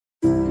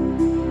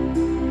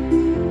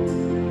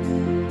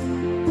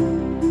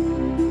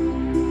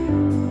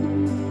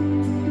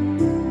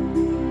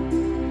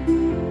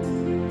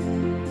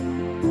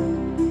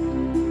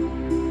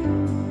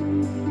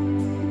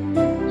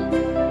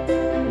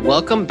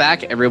Welcome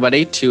back,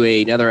 everybody, to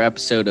another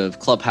episode of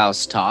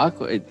Clubhouse Talk.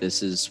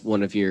 This is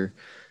one of your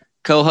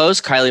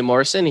co-hosts, Kiely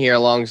Morrison, here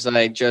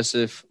alongside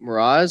Joseph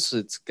Mraz.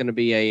 It's going to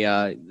be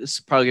this is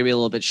probably going to be a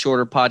little bit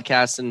shorter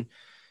podcast than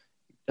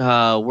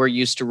we're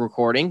used to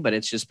recording, but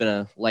it's just been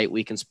a light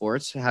week in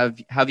sports. How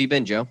have you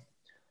been, Joe?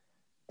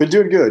 Been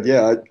doing good.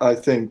 Yeah, I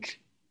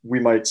think we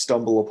might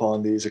stumble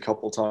upon these a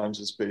couple times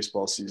as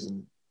baseball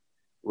season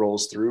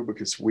rolls through,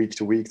 because week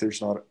to week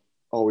there's not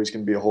always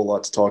going to be a whole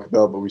lot to talk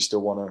about, but we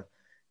still want to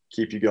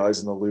keep you guys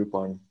in the loop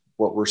on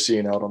what we're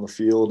seeing out on the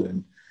field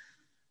and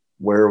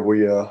where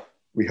we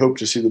hope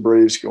to see the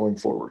Braves going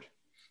forward.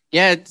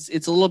 Yeah, it's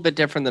a little bit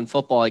different than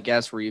football, I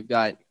guess, where you've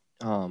got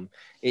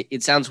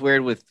it sounds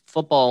weird with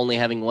football only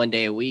having one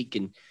day a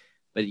week,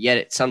 but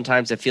yet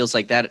sometimes it feels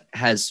like that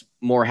has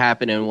more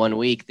happen in 1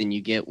 week than you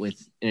get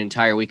with an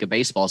entire week of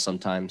baseball.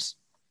 Sometimes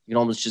you can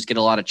almost just get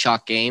a lot of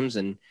chalk games,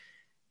 and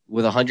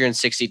with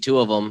 162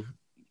 of them,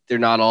 they're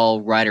not all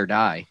ride or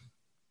die.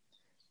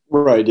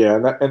 Right, yeah,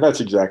 and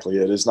that's exactly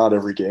it. Is not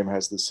every game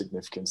has the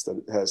significance that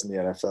it has in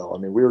the NFL. I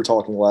mean, we were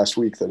talking last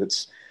week that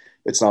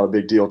it's not a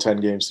big deal 10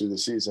 games through the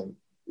season.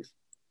 If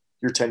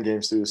you're 10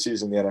 games through the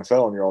season in the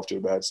NFL and you're off to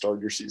a bad start,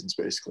 your season's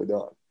basically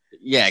done.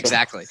 Yeah,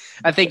 exactly.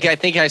 I think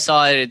I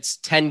saw it. It's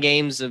 10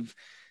 games of,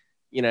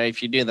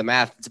 if you do the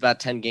math, it's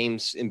about 10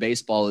 games in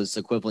baseball is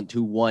equivalent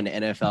to one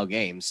NFL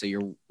game. So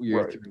you're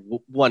right.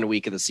 through 1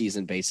 week of the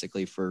season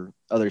basically for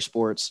other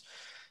sports.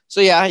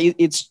 So yeah,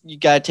 you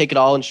got to take it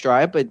all in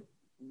stride, but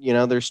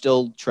there's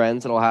still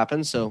trends that'll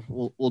happen. So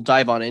we'll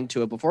dive on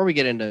into it. Before we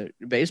get into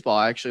baseball,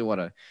 I actually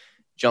want to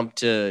jump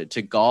to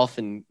golf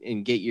and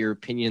get your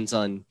opinions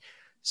on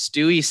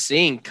Stewart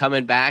Cink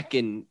coming back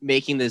and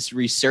making this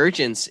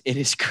resurgence in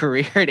his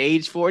career at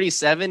age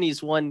 47.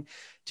 He's won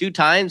 2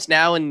 times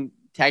now, and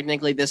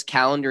technically this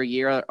calendar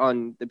year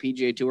on the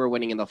PGA Tour,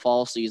 winning in the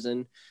fall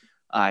season,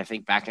 I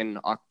think back in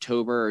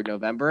October or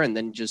November, and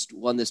then just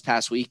won this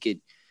past week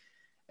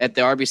at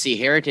the RBC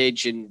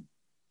Heritage. And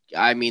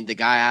I mean, the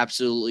guy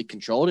absolutely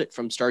controlled it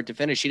from start to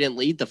finish. He didn't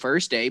lead the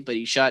first day, but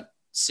he shot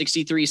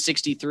 63,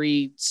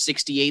 63,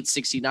 68,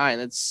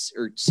 69.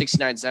 Or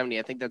 69, 70.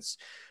 I think that's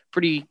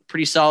pretty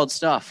solid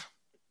stuff.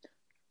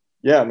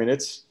 Yeah, I mean,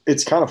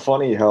 it's kind of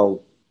funny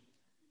how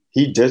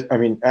he did. I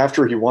mean,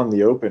 after he won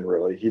the Open,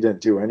 really, he didn't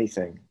do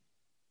anything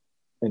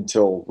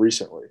until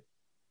recently.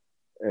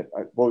 And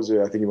what was it?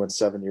 I think he went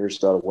 7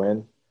 years without a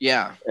win.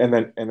 Yeah. And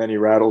then he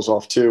rattles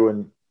off 2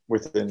 and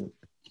within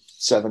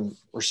 7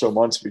 or so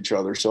months of each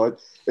other. So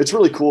it's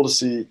really cool to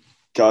see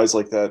guys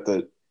like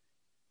that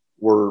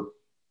were,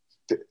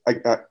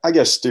 I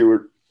guess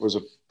Stewart was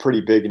a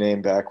pretty big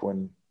name back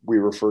when we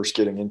were first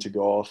getting into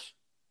golf,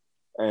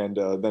 and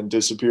then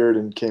disappeared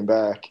and came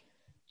back.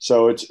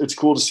 So it's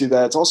cool to see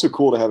that. It's also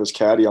cool to have his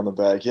caddy on the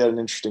back. He had an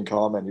interesting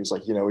comment. He was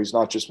like, he's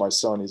not just my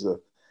son. He's a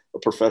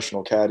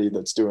professional caddy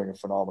that's doing a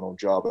phenomenal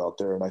job out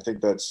there. And I think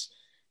that's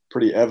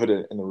pretty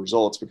evident in the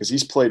results, because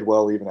he's played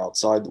well even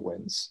outside the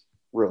wins,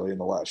 really, in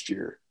the last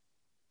year.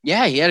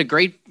 Yeah, he had a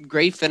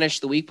great finish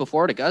the week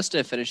before at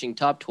Augusta, finishing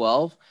top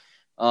 12,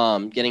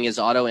 getting his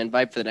auto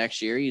invite for the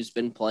next year. He's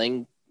been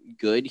playing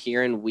good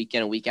here in week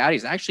in and week out.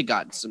 He's actually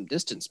gotten some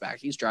distance back.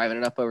 He's driving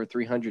it up over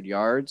 300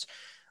 yards.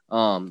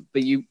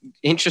 But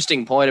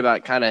interesting point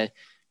about kind of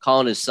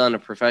calling his son a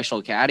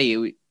professional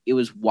caddy. It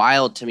was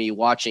wild to me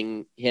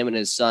watching him and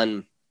his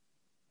son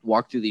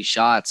walk through these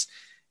shots.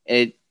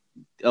 A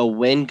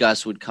wind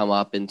gust would come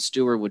up and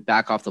Stewart would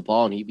back off the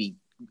ball and he'd be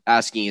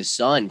asking his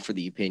son for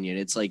the opinion.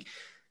 It's like,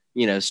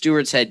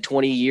 Stewart's had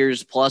 20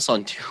 years plus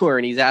on tour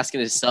and he's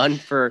asking his son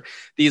for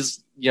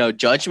these,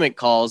 judgment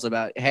calls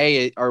about,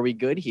 hey, are we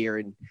good here?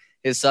 And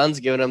his son's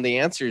giving him the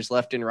answers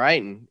left and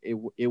right. And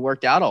it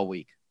worked out all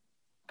week.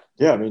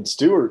 Yeah. I mean,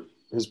 Stewart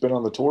has been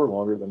on the tour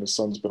longer than his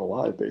son's been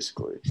alive,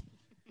 basically.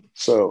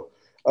 So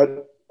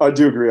I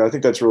do agree. I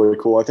think that's really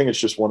cool. I think it's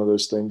just one of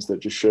those things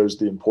that just shows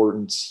the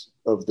importance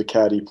of the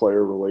caddy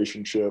player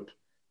relationship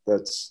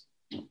that's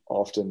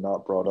often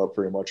not brought up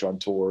very much on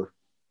tour.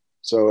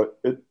 So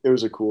it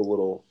was a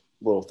cool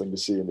little thing to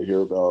see and to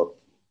hear about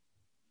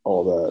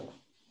all that.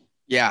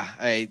 Yeah,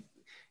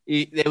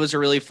 it was a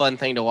really fun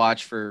thing to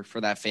watch for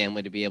that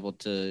family to be able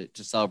to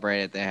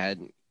celebrate it. They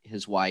had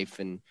his wife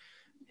and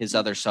his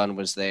other son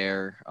was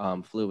there,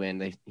 flew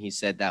in. He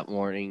said that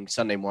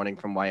Sunday morning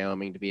from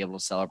Wyoming, to be able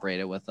to celebrate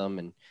it with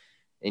them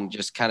and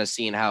just kind of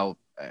seeing how,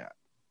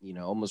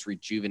 almost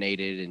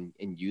rejuvenated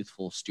and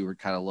youthful Stewart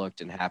kind of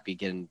looked and happy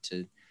getting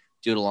to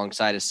do it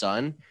alongside his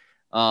son.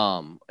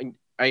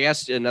 I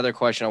guess another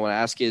question I want to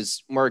ask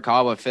is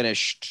Morikawa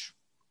finished,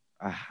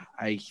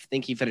 I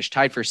think he finished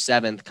tied for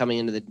 7th coming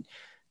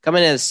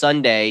into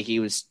Sunday.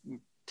 He was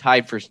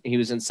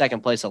in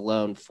second place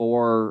alone,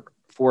 four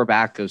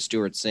back of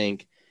Stewart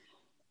Cink,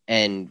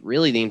 and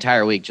really the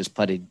entire week just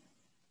putted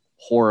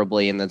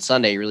horribly. And then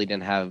Sunday really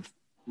didn't have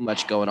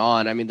much going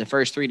on. I mean, the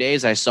first 3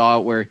 days I saw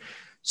it where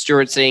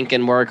Stewart Cink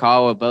and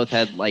Morikawa both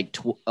had like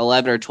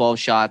 11 or 12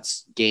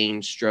 shots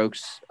gained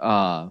strokes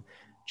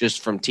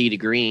just from tee to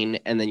green.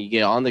 And then you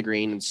get on the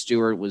green and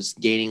Stewart was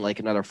gaining like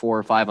another 4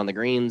 or 5 on the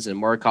greens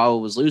and Morikawa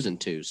was losing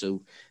 2.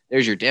 So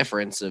there's your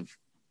difference of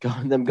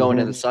them going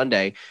to the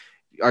Sunday.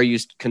 Are you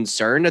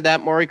concerned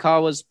that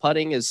Morikawa's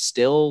putting is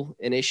still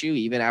an issue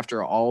even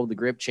after all the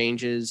grip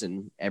changes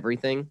and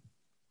everything?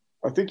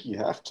 I think you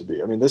have to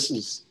be. I mean,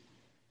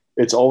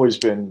 it's always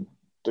been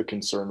the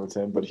concern with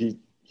him, but he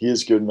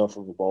is good enough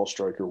of a ball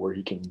striker where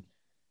he can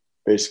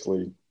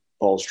basically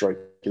ball strike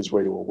his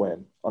way to a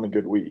win on a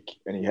good week,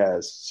 and he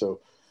has.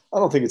 So I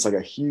don't think it's like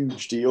a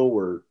huge deal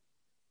where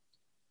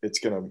it's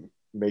going to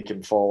make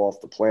him fall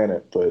off the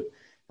planet, but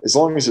as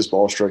long as his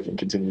ball striking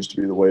continues to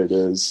be the way it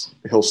is,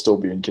 he'll still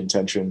be in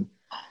contention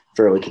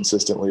fairly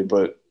consistently.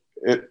 But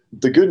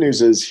the good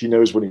news is he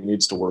knows what he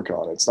needs to work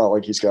on. It's not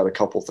like he's got a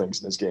couple things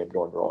in his game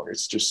going wrong.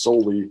 It's just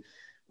solely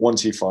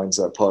once he finds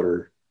that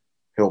putter,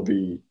 he'll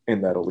be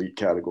in that elite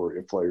category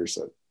of players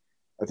that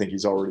I think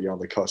he's already on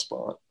the cusp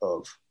of.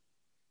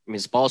 I mean,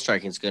 his ball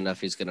striking is good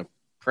enough. He's going to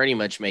pretty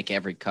much make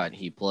every cut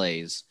he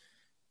plays,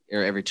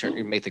 or every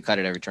turn, make the cut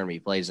at every tournament he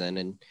plays in.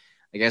 And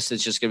I guess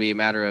it's just going to be a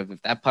matter of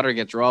if that putter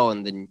gets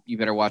rolling, then you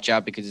better watch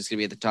out because it's going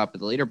to be at the top of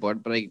the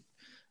leaderboard. But I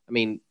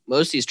mean,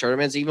 most of these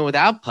tournaments, even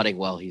without putting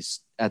well, he's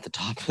at the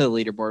top of the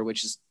leaderboard,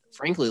 which is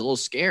frankly a little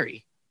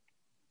scary.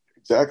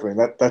 Exactly. And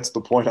that's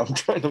the point I'm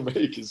trying to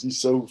make is he's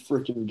so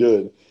freaking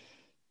good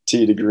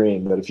tee to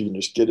green that if you can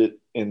just get it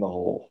in the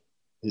hole,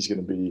 he's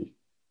going to be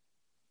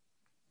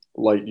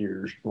light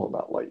years. Well,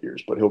 not light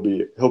years, but he'll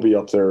be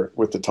up there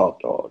with the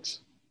top dogs.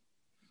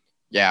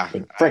 Yeah. I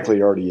mean, frankly,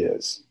 he already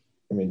is.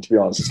 I mean, to be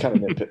honest, it's kind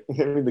of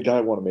nitpicking. I mean, the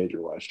guy won a major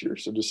last year,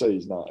 so just say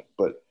he's not.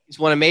 But he's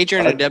won a major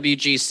and a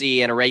WGC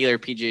and a regular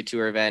PGA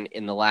Tour event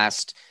in the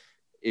last,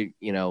 I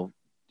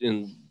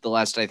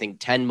think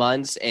 10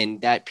 months,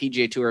 and that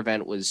PGA Tour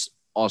event was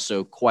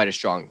also quite a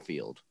strong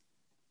field.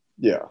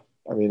 Yeah,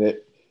 I mean,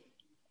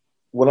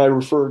 when I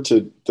refer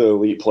to the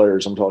elite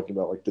players, I'm talking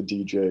about like the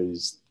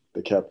DJs,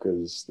 the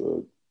Koepkas,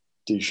 the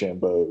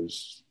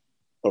DeChambeaus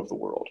of the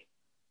world.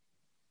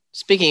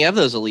 Speaking of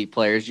those elite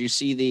players, you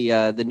see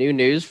the new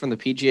news from the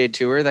PGA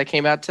Tour that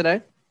came out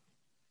today?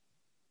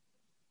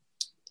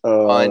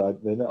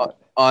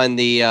 On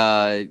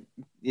the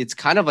it's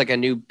kind of like a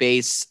new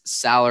base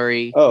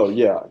salary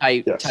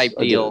type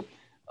deal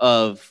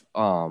of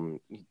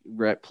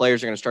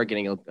players are going to start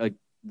getting a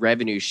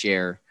revenue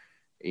share.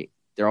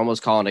 They're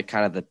almost calling it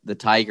kind of the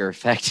Tiger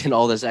effect and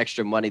all this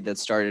extra money that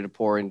started to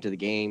pour into the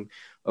game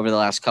over the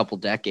last couple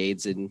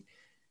decades. And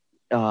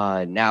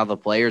now the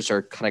players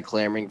are kind of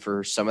clamoring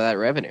for some of that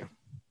revenue.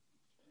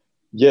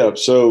 Yeah.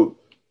 So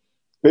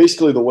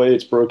basically the way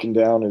it's broken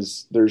down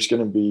is there's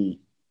going to be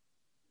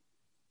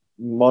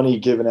money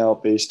given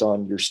out based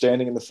on your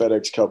standing in the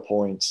FedEx Cup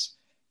points,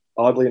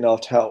 oddly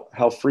enough,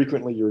 how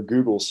frequently you're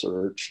Google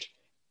searched,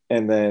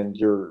 and then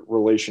your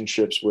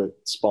relationships with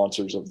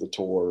sponsors of the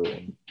tour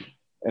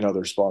and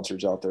other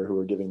sponsors out there who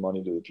are giving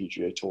money to the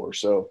PGA Tour.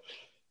 So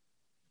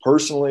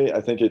personally, I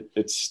think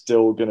it's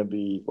still going to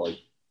be like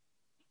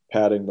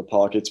padding the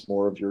pockets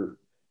more of your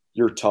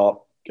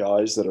top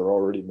guys that are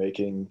already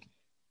making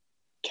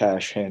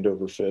cash hand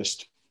over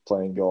fist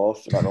playing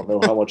golf. And I don't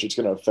know how much it's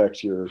going to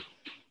affect your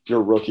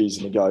rookies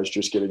and the guys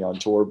just getting on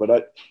tour,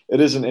 but it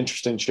is an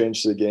interesting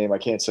change to the game. I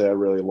can't say I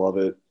really love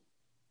it,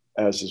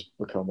 as has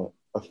become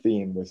a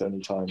theme with any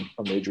time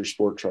a major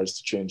sport tries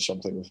to change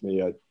something with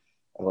me. I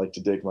like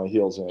to dig my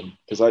heels in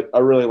because I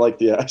really like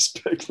the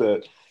aspect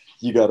that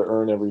you got to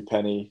earn every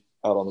penny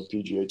out on the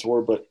PGA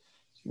Tour. But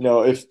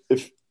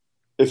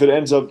if it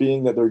ends up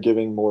being that they're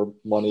giving more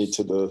money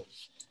to the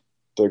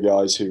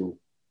guys who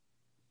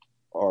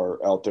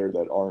are out there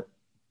that aren't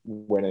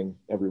winning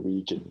every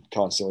week and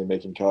constantly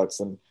making cuts,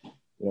 then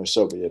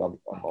so be it. I'm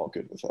all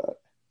good with that.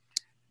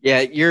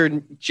 Yeah,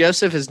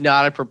 Joseph is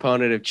not a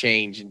proponent of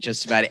change in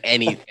just about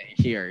anything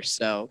here.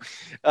 So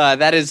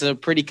that is a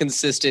pretty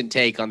consistent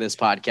take on this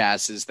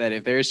podcast, is that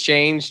if there's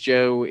change,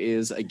 Joe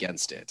is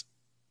against it.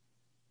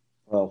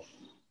 Well,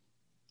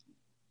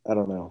 I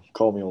don't know.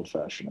 Call me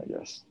old-fashioned, I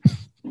guess.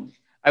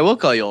 I will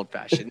call you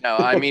old-fashioned. No,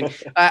 I mean,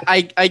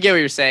 I get what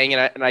you're saying,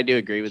 and I do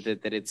agree with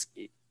it, that it's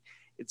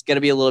going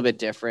to be a little bit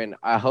different.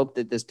 I hope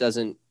that this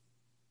doesn't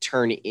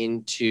turn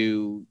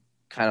into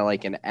kind of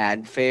like an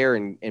ad fair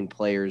and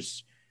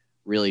players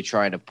really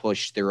trying to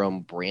push their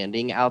own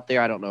branding out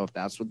there. I don't know if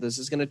that's what this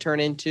is going to turn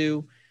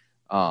into.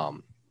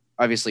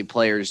 Obviously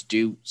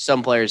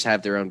some players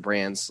have their own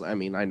brands. I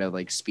mean, I know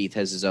like Spieth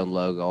has his own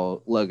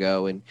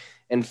logo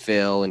and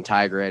Phil and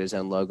Tiger had his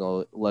own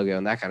logo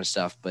and that kind of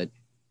stuff. But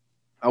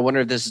I wonder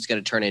if this is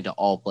going to turn into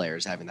all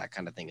players having that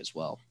kind of thing as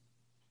well.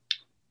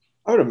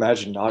 I would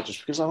imagine not,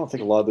 just because I don't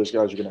think a lot of those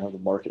guys are going to have the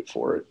market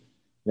for it.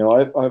 I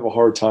have a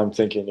hard time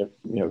thinking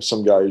if,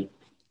 some guy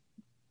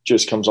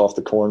just comes off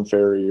the Corn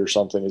Ferry or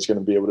something is going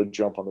to be able to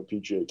jump on the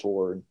PGA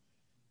Tour and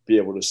be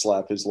able to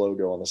slap his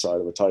logo on the side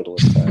of a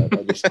Titleist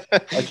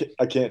hat.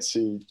 I can't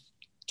see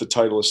the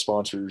Titleist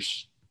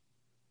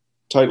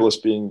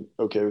being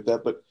okay with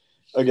that. But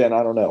again,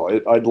 I don't know.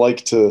 I'd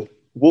like to.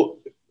 We'll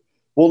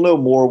know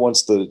more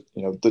once the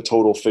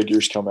total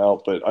figures come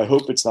out. But I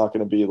hope it's not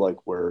going to be like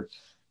where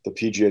the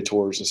PGA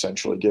Tour is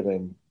essentially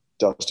giving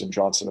Dustin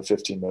Johnson a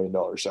 $15 million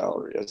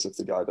salary as if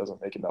the guy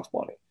doesn't make enough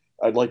money.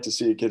 I'd like to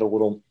see it get a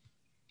little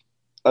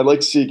I'd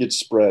like to see it get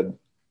spread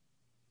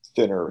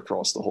thinner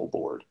across the whole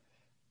board,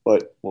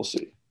 but we'll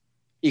see.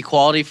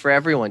 Equality for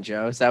everyone,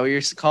 Joe. Is that what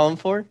you're calling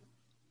for?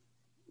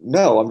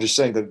 No, I'm just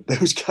saying that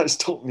those guys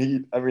don't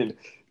need. I mean,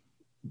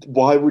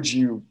 why would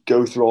you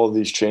go through all of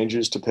these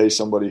changes to pay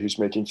somebody who's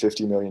making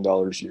 $50 million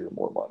a year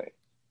more money?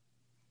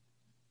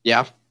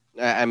 Yeah.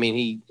 I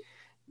mean,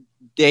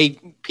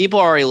 people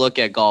already look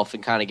at golf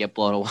and kind of get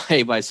blown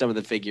away by some of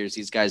the figures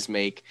these guys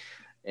make.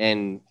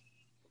 And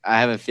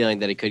I have a feeling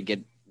that it could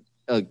get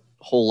a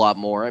whole lot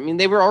more. I mean,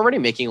 they were already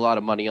making a lot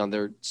of money on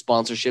their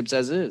sponsorships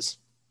as is.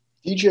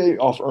 DJ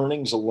off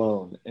earnings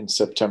alone in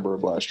September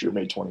of last year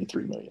made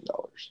 $23 million.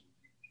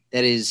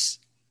 That is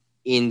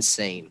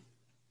insane.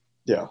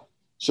 Yeah.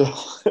 So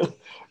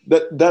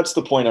that's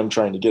the point I'm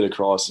trying to get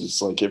across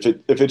is like, if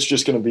it's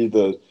just going to be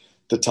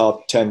the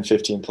top 10,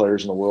 15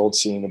 players in the world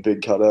seeing a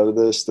big cut out of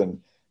this,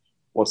 then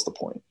what's the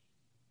point?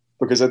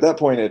 Because at that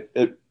point,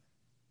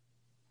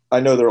 I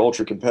know they're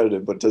ultra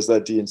competitive, but does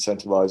that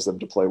de-incentivize them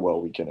to play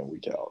well week in and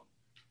week out,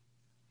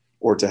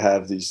 or to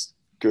have these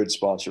good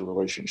sponsor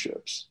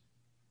relationships?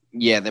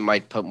 Yeah, they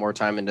might put more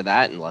time into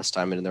that and less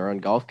time into their own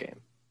golf game.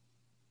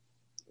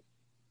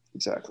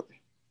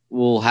 Exactly.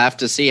 We'll have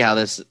to see how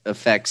this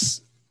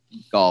affects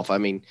golf. I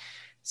mean,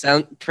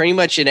 pretty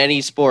much in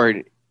any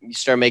sport, you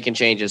start making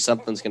changes,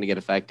 something's going to get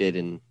affected,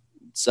 and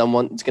it's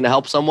going to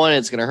help someone.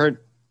 It's going to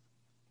hurt.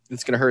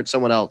 It's going to hurt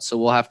someone else. So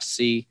we'll have to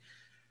see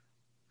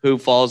who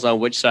falls on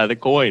which side of the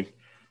coin.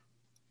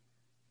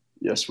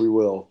 Yes, we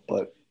will,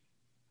 but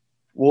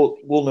we'll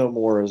know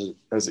more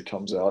as it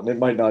comes out, and it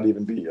might not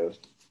even be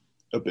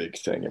a big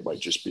thing. It might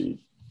just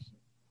be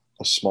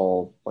a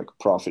small like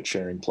profit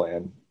sharing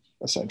plan,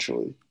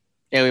 essentially.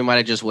 Yeah, we might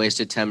have just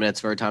wasted 10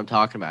 minutes of our time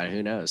talking about it.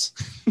 Who knows?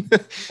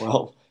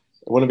 Well,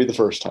 it wouldn't be the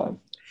first time.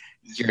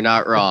 You're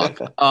not wrong.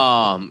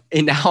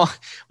 And now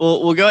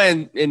we'll go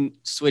ahead and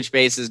switch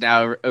bases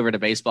now over to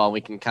baseball.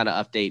 We can kind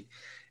of update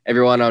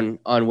everyone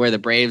on where the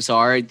Braves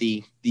are,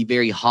 the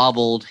very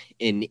hobbled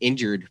and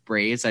injured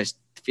Braves. I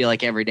feel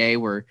like every day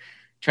we're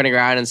turning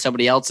around and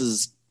somebody else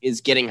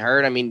is getting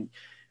hurt. I mean,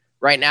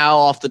 right now,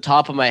 off the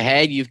top of my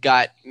head, you've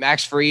got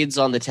Max Fried's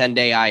on the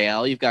 10-day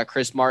IL. You've got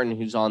Chris Martin,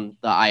 who's on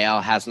the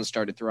IL, hasn't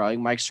started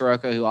throwing. Mike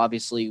Soroka, who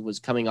obviously was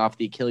coming off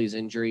the Achilles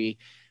injury,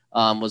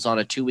 was on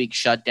a 2-week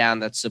shutdown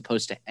that's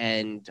supposed to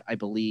end, I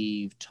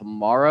believe,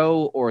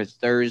 tomorrow or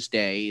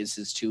Thursday is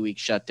his 2-week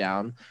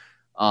shutdown.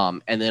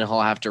 And then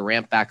he'll have to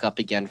ramp back up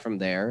again from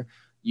there.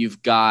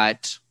 You've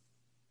got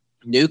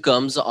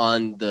Newcomb's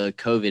on the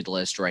COVID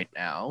list right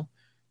now.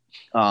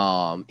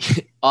 Ozzy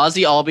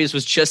Albies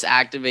was just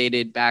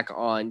activated back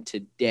on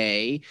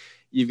today.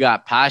 You've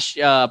got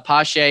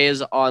Pache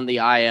is on the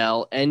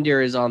IL.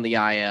 Ender is on the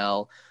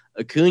IL.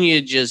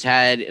 Acuna just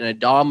had an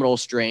abdominal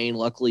strain.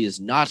 Luckily,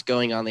 is not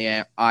going on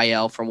the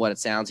IL from what it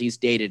sounds. He's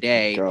day to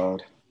day.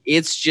 God.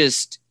 It's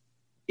just,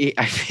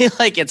 I feel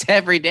like it's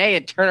every day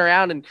and turn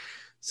around and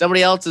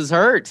somebody else is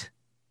hurt.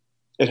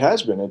 It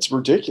has been. It's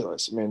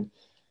ridiculous. I mean,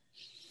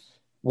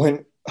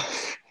 when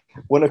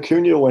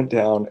Acuna went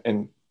down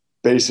and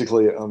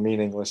basically a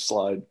meaningless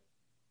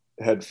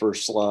head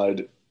first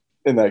slide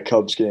in that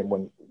Cubs game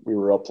when we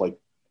were up like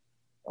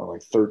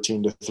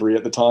 13-3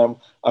 at the time,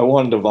 I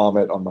wanted to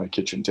vomit on my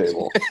kitchen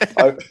table.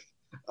 I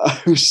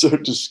was so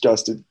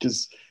disgusted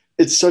because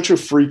it's such a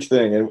freak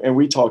thing. And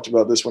we talked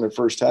about this when it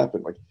first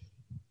happened.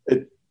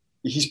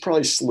 He's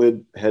probably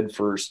slid head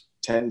first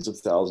tens of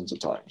thousands of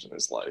times in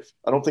his life.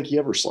 I don't think he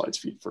ever slides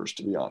feet first,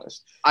 to be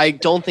honest. I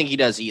don't think he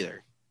does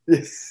either.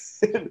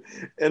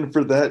 And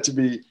for that to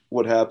be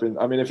what happened,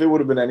 I mean, if it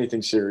would have been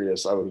anything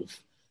serious, I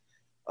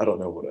don't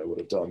know what I would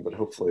have done, but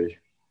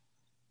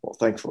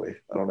thankfully,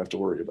 I don't have to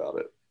worry about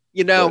it.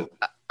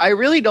 I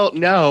really don't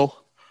know.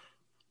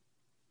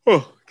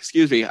 Oh,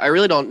 excuse me. I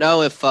really don't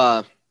know if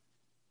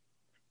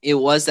it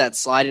was that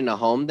slide into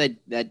home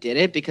that did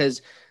it,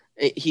 because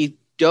he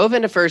dove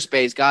into first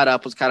base, got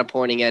up, was kind of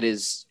pointing at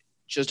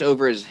just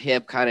over his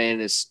hip, kind of in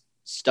his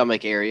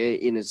stomach area,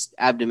 in his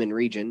abdomen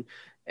region,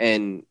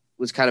 and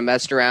was kind of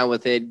messing around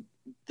with it.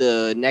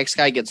 The next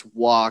guy gets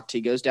walked.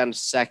 He goes down to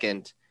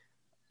second,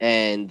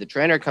 and the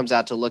trainer comes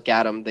out to look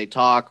at him. They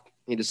talk.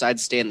 He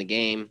decides to stay in the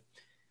game.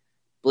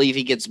 I believe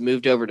he gets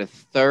moved over to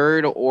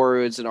third, or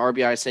it's an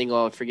RBI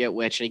single. I forget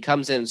which. And he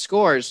comes in and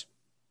scores.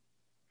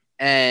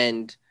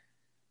 And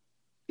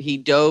he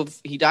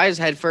dives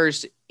head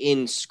first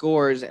in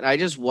scores. And I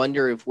just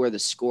wonder if where the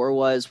score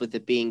was, with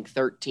it being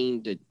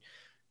 13-3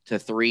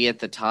 at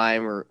the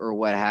time or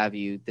what have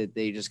you, that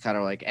they just kind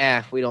of like,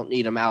 we don't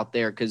need him out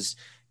there, because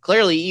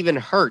clearly even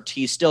hurt,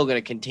 he's still going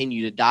to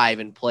continue to dive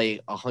and play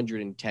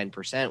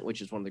 110%,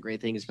 which is one of the great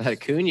things about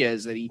Acuna,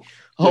 is that he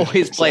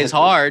always plays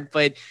hard.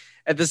 But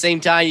at the same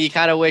time, you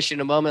kind of wish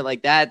in a moment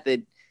like that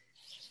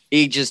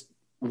he just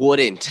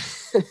wouldn't.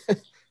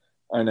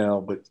 I know,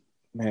 but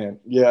man,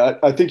 yeah,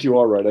 I think you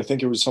are right. I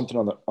think it was something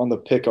on the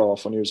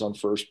pickoff when he was on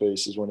first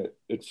base is when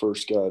it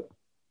first got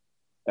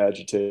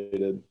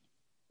agitated.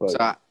 But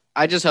so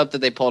I just hope that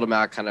they pulled him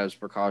out kind of as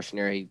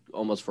precautionary,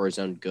 almost for his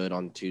own good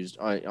on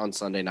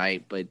Sunday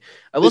night. But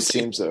it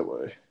seems that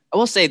way. I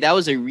will say that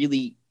was a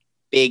really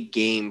big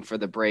game for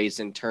the Braves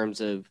in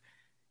terms of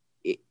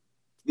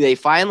they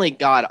finally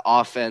got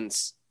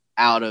offense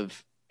out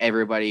of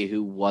everybody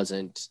who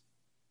wasn't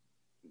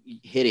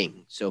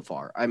hitting so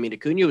far. I mean,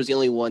 Acuna was the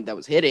only one that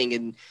was hitting,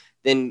 and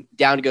then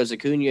down goes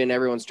Acuna, and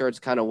everyone starts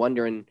kind of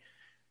wondering,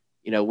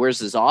 where's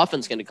this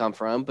offense going to come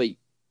from? But,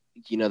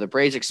 the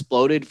Braves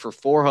exploded for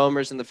 4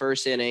 homers in the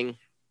first inning,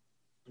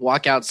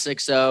 walk out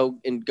 6-0,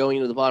 and going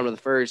into the bottom of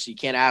the first. You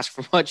can't ask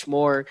for much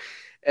more.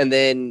 And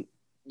then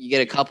you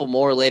get a couple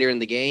more later in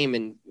the game,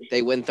 and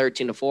they win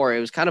 13-4. It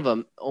was kind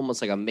of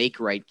almost like a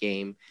make-right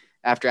game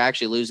after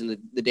actually losing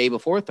the day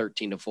before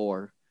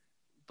 13-4.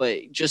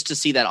 But just to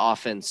see that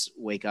offense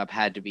wake up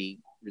had to be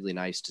really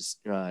nice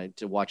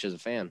to watch as a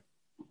fan.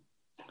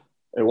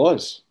 It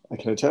was. I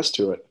can attest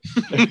to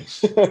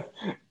it.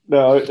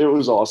 No, it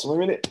was awesome.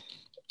 I mean,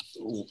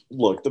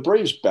 look, the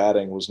Braves'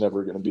 batting was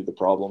never going to be the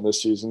problem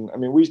this season. I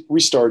mean, we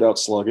started out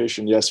sluggish,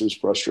 and yes, it was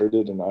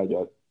frustrated, and I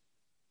got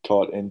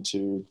caught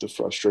into the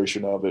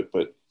frustration of it.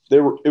 But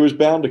it was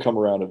bound to come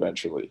around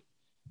eventually.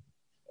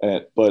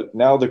 But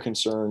now the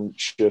concern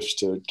shifts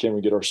to, can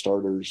we get our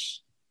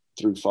starters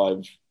through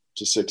 5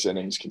 to 6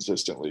 innings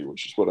consistently,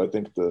 which is what I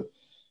think the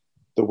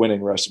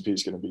winning recipe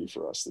is going to be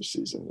for us this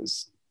season.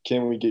 Is,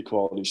 can we get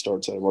quality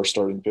starts out of our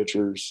starting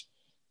pitchers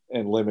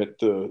and limit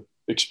the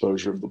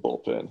exposure of the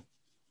bullpen?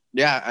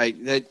 Yeah,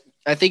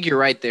 I think you're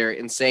right there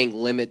in saying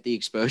limit the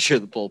exposure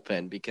of the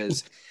bullpen,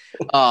 because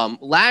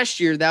last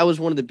year that was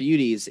one of the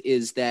beauties,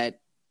 is that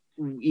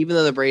even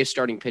though the Braves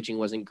starting pitching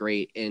wasn't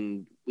great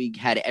and we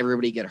had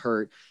everybody get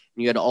hurt,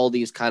 and you had all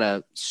these kind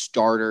of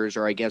starters,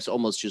 or I guess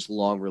almost just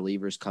long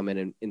relievers, come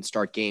in and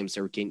start games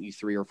that were getting you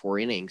 3 or 4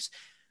 innings,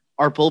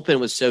 our bullpen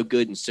was so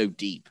good and so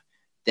deep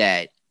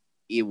that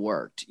it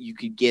worked. You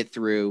could get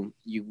through.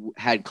 You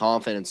had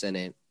confidence in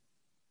it.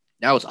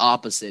 Now it's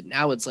opposite.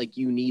 Now it's like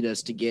you need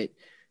us to get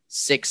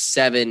 6,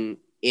 7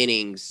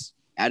 innings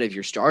out of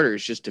your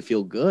starters just to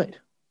feel good.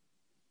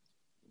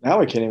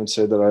 Now I can't even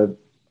say that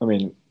I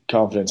mean,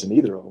 confidence in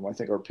either of them. I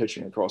think our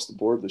pitching across the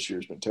board this year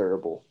has been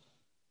terrible.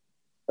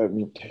 I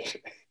mean,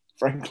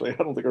 frankly, I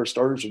don't think our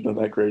starters have done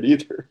that great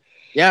either.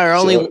 Yeah, our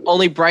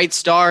only bright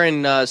star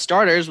in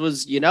starters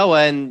was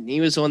Yanoa, and he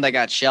was the one that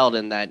got shelled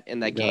in that game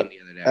the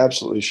other day.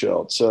 Absolutely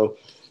shelled. So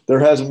there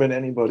hasn't been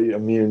anybody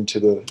immune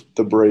to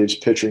the Braves'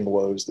 pitching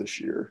woes this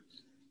year.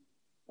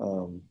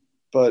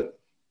 But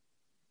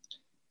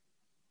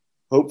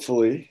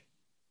hopefully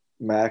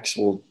Max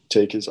will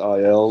take his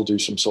IL, do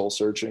some soul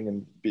searching,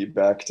 and be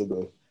back to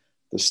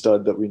the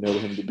stud that we know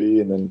him to be.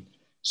 And then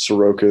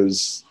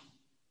Soroka's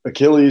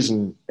Achilles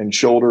and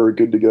shoulder are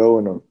good to go.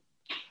 And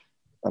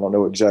I don't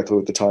know exactly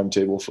what the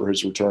timetable for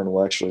his return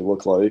will actually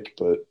look like,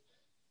 but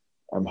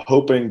I'm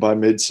hoping by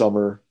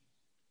midsummer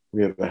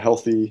we have a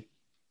healthy,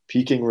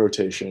 peaking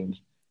rotation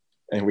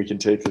and we can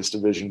take this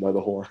division by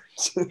the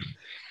horns.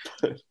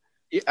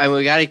 I mean,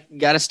 we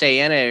got to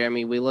stay in it. I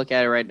mean, we look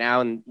at it right now,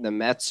 and the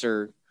Mets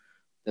are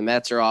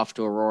off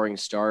to a roaring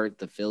start.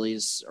 The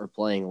Phillies are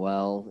playing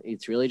well.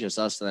 It's really just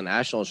us and the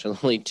Nationals are the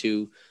only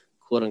 2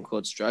 quote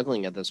unquote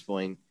struggling at this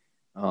point.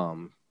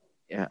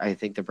 Yeah, I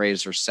think the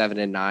Braves are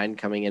 7-9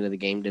 coming into the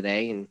game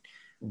today, and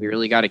we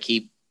really got to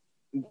keep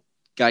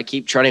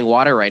treading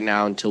water right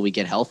now until we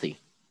get healthy.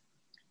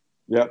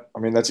 Yeah, I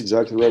mean, that's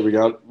exactly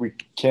right. We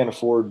can't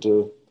afford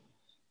to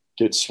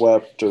get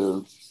swept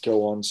or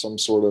go on some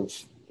sort of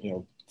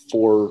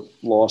 4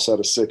 loss out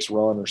of 6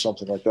 run or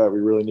something like that. We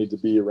really need to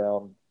be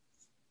around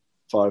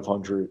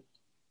 500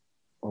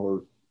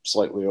 or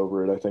slightly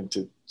over it, I think,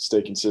 to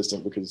stay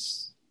consistent,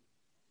 because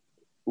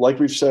like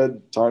we've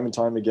said time and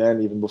time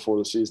again, even before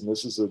the season,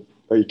 this is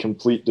a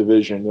complete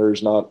division.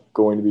 There's not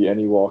going to be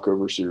any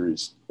walkover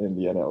series in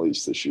the NL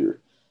East this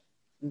year.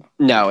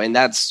 No, and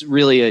that's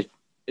really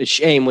a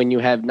shame when you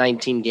have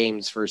 19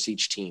 games versus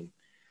each team.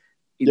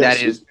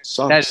 Yes,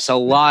 that's a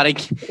lot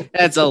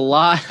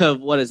of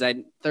what is that?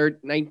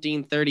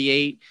 19,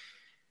 38,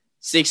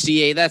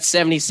 68. That's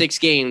 76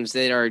 games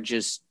that are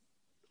just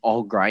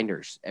all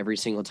grinders every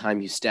single time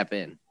you step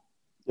in.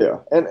 Yeah,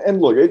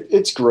 and look,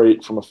 it's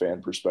great from a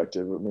fan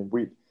perspective. I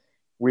mean,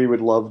 we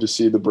would love to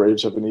see the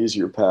Braves have an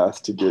easier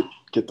path to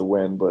get the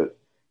win, but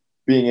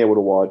being able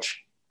to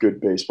watch good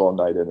baseball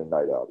night in and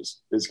night out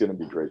is going to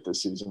be great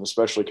this season,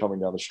 especially coming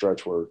down the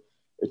stretch where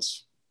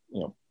it's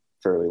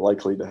fairly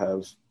likely to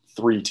have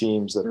 3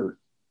 teams that are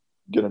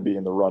going to be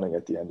in the running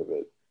at the end of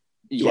it.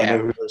 Do I know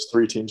who those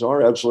 3 teams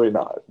are? Absolutely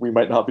not. We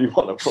might not be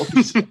one of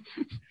them. So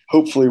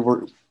hopefully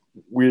we're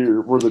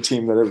the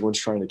team that everyone's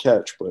trying to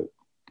catch, but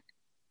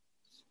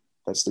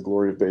that's the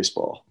glory of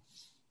baseball.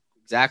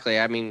 Exactly.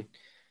 I mean,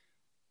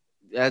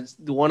 that's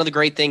one of the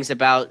great things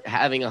about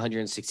having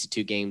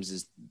 162 games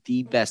is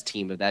the best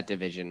team of that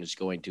division is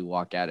going to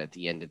walk out at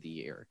the end of the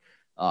year.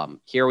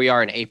 Here we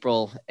are in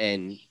April,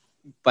 and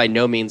by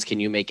no means can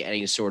you make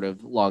any sort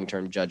of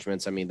long-term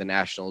judgments. I mean, the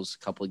Nationals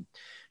a couple of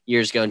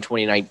years ago in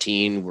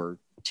 2019 were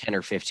 10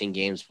 or 15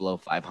 games below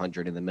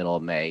 500 in the middle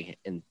of May,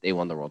 and they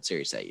won the World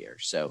Series that year.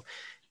 So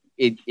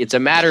it's a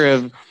matter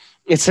of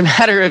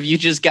you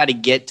just got to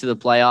get to the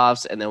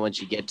playoffs, and then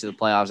once you get to the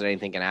playoffs,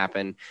 anything can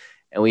happen.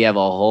 and we have a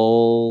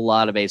whole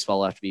lot of baseball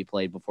left to be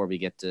played before we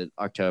get to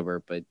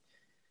October. But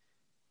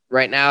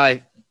right now,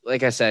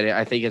 like I said,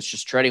 I think it's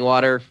just treading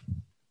water.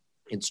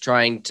 It's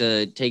trying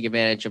to take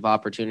advantage of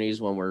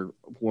opportunities when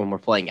we're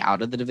playing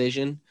out of the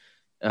division,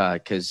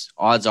 because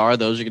odds are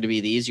those are going to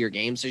be the easier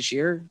games this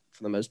year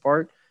for the most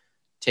part.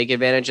 Take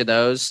advantage of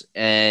those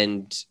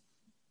and,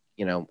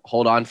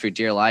 hold on for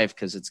dear life,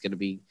 because it's going to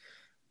be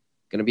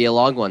a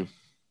long one.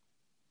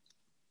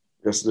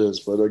 Yes, it is,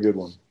 but a good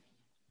one.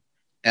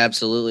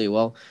 Absolutely.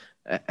 Well,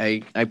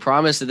 I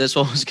promised that this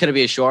one was going to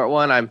be a short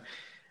one.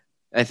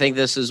 I think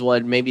this is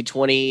maybe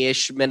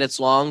 20-ish minutes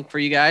long for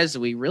you guys.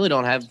 We really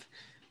don't have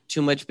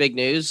too much big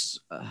news.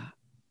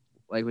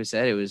 Like we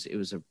said, it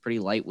was a pretty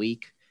light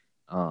week.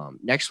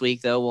 Next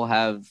week, though, we'll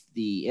have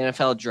the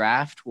NFL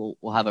draft.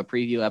 We'll have a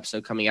preview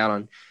episode coming out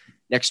on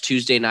next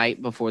Tuesday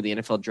night before the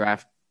NFL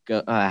draft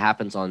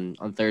happens on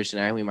Thursday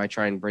night. We might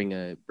try and bring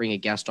a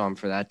guest on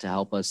for that to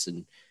help us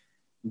and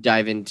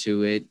dive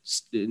into it.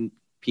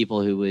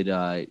 People who would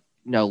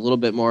know a little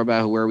bit more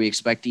about where we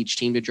expect each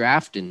team to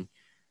draft and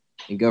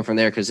go from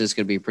there, because this is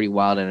going to be a pretty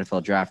wild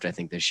NFL draft, I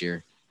think, this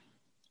year.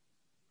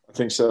 I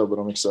think so, but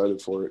I'm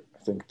excited for it.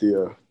 I think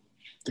the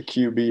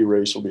QB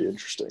race will be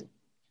interesting.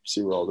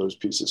 See where all those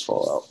pieces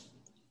fall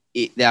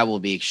out. That will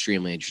be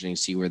extremely interesting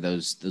to see where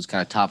those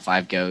kind of top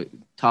five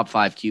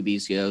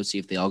QBs go, see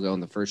if they all go in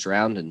the first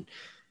round and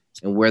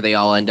where they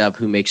all end up,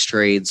 who makes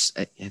trades.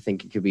 I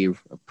think it could be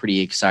a pretty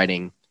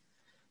exciting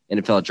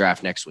NFL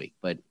draft next week.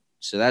 But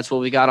so that's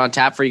what we got on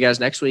tap for you guys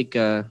next week.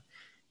 You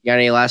got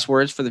any last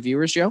words for the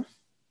viewers, Joe?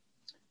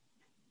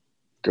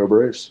 Go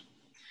Braves.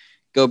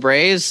 Go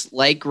Braves.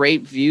 Like,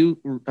 rate,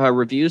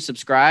 review,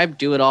 subscribe,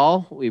 do it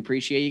all. We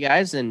appreciate you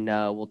guys, and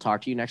we'll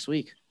talk to you next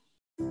week.